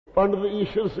पंडित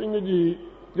ईशर सिंह जी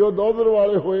जो दोधर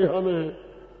वाले होए हैं,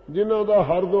 जिन्हां दा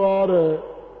हरद्वार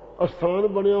अस्थान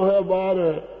बनिया होया बाहर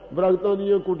दरख्तां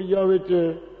दीयां कुटियां विच,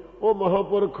 वो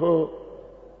महापुरख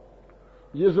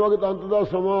जिस वक्त अंत का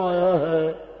समा आया है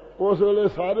उस वेले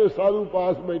सारे साधु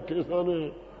पास बैठे सन।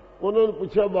 उन्होंने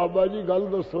पूछा बाबा जी गल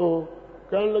दसो।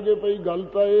 कहन लगे भई गल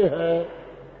तो यह है,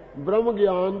 ब्रह्म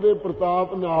ज्ञान के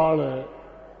प्रताप नाल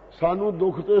सानू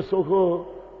दुख ते सुख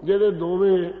जेडे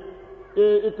दोवें ये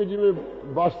एक जिवें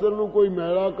वस्त्र नूं कोई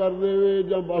मैला कर देवे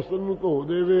जां वस्त्र नूं धो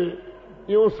देवे,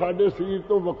 इउं साडे शरीर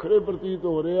तो वखरे प्रतीत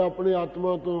हो रहे। अपने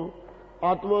आत्मा तो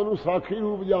आत्मा नूं साखी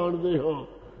रूप जानते हाँ,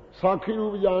 साखी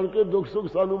रूप जान के दुख सुख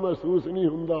सानू महसूस नहीं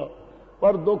हुंदा,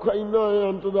 पर दुख इन्ना है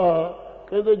अंत दा।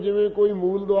 कहते जिवें कोई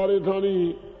मूल द्वारे थानी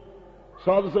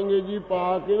साध संगत जी पा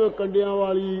के ना कंडियां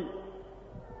वाली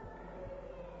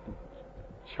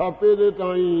छापे दे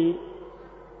ताई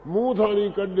मूँह थानी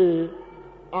कड्डे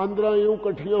आंदरां यूं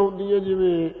कट्ठियां हुंदियां,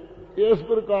 जिवें इस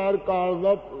प्रकार काल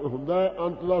दा हुंदा है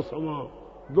अंत दा समा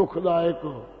दुखदायक।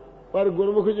 पर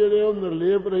गुरमुख जिहड़े वो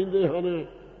निर्लेप रहिंदे हन,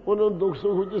 उन्होंने दुख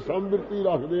सुख च समबिरती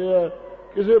रखते हैं,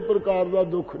 किसी प्रकार का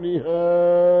दुख नहीं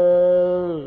है।